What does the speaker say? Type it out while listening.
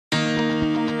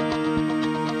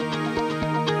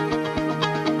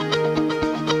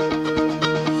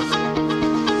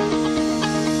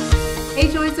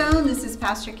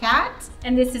Pastor Kat.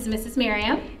 And this is Mrs.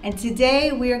 Miriam. And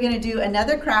today we are going to do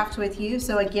another craft with you.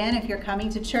 So again, if you're coming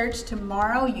to church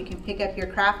tomorrow, you can pick up your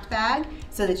craft bag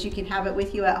so that you can have it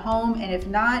with you at home. And if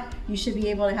not, you should be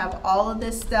able to have all of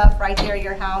this stuff right there at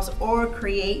your house or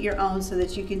create your own so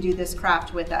that you can do this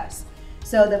craft with us.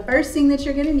 So the first thing that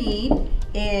you're going to need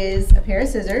is a pair of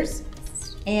scissors.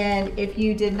 And if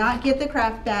you did not get the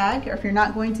craft bag, or if you're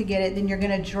not going to get it, then you're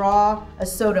going to draw a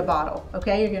soda bottle,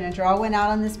 okay? You're going to draw one out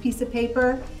on this piece of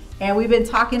paper. And we've been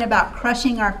talking about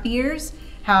crushing our fears,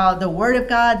 how the Word of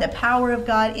God, the power of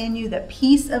God in you, the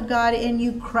peace of God in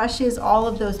you crushes all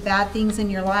of those bad things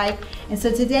in your life. And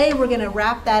so today we're going to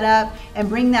wrap that up and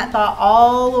bring that thought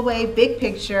all the way big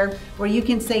picture, where you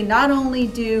can say, not only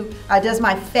does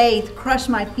my faith crush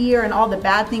my fear and all the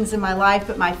bad things in my life,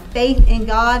 but my faith in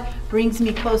God brings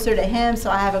me closer to Him,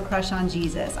 so I have a crush on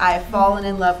Jesus. I have fallen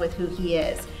in love with who He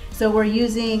is. So we're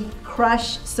using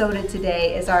Crush Soda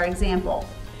today as our example.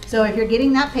 So if you're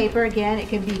getting that paper, again, it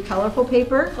can be colorful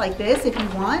paper like this if you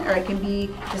want, or it can be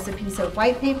just a piece of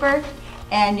white paper.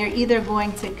 And you're either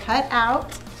going to cut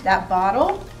out that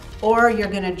bottle or you're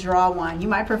going to draw one. You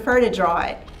might prefer to draw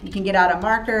it. You can get out a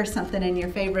marker, something in your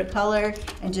favorite color,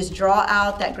 and just draw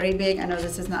out that great big, I know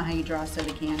this is not how you draw a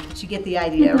soda can, but you get the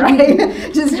idea, right?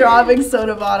 Just draw a big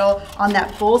soda bottle on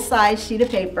that full-size sheet of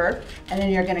paper, and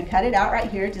then you're going to cut it out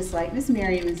right here, just like Miss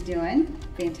Miriam is doing.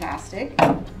 Fantastic.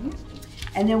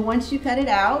 And then once you cut it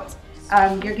out,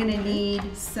 you're going to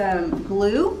need some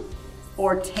glue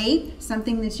or tape,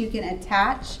 something that you can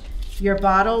attach your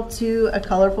bottle to a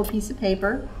colorful piece of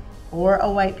paper or a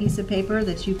white piece of paper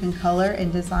that you can color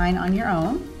and design on your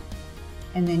own.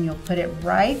 And then you'll put it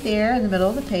right there in the middle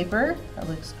of the paper. That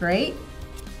looks great.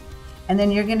 And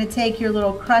then you're going to take your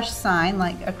little crush sign,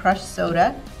 like a crushed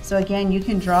soda. So again, you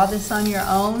can draw this on your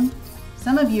own.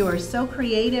 Some of you are so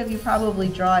creative, you probably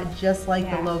draw it just like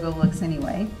the logo looks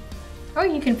anyway. Or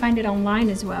you can find it online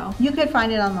as well. You could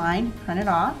find it online, print it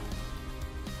off.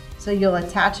 So you'll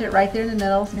attach it right there in the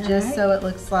middle, just so it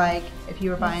looks like if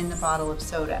you were buying the bottle of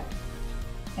soda.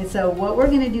 And so what we're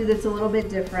gonna do that's a little bit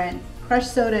different,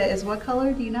 crushed soda is what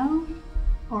color, do you know?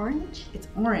 Orange? It's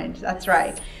orange, that's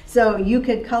right. So you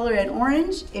could color it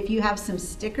orange. If you have some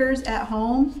stickers at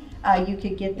home, you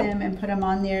could get them and put them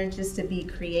on there just to be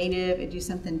creative and do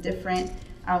something different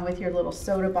with your little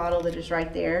soda bottle that is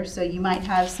right there. So you might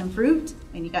have some fruit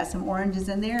and you got some oranges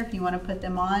in there. If you want to put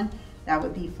them on, that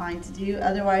would be fine to do.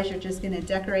 Otherwise, you're just going to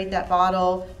decorate that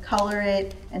bottle, color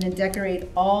it, and then decorate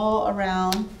all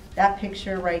around that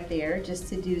picture right there just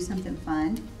to do something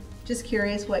fun. Just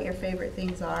curious what your favorite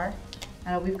things are.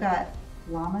 We've got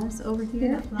llamas over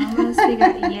here. We got llamas, we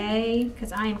got yay,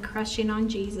 because I am crushing on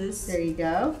Jesus. There you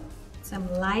go.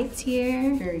 Some lights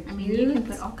here. Very cute. I mean, you can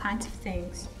put all kinds of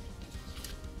things.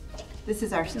 This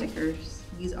is our stickers.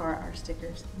 These are our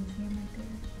stickers.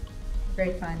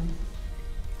 Very fun.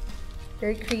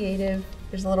 Very creative.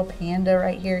 There's a little panda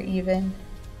right here even.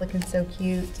 Looking so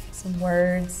cute. Some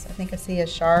words. I think I see a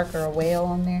shark or a whale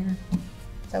on there.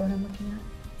 Is that what I'm looking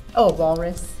at? Oh, a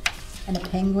walrus and a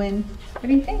penguin. What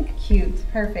do you think? Cute.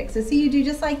 Perfect. So see, you do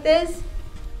just like this.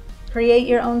 Create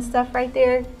your own stuff right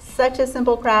there. Such a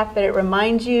simple craft, but it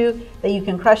reminds you that you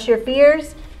can crush your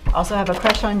fears, also have a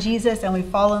crush on Jesus, and we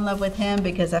fall in love with Him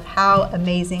because of how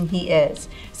amazing He is.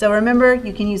 So remember,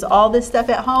 you can use all this stuff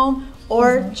at home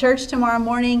or church tomorrow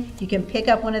morning. You can pick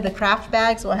up one of the craft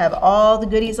bags. We'll have all the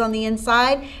goodies on the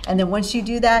inside. And then once you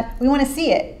do that, we want to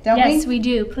see it, don't we? Yes, we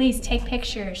do. Please take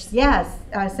pictures. Yes.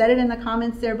 Set it in the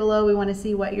comments there below. We want to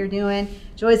see what you're doing.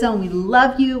 JoyZone, we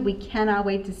love you. We cannot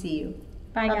wait to see you.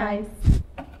 Bye, guys.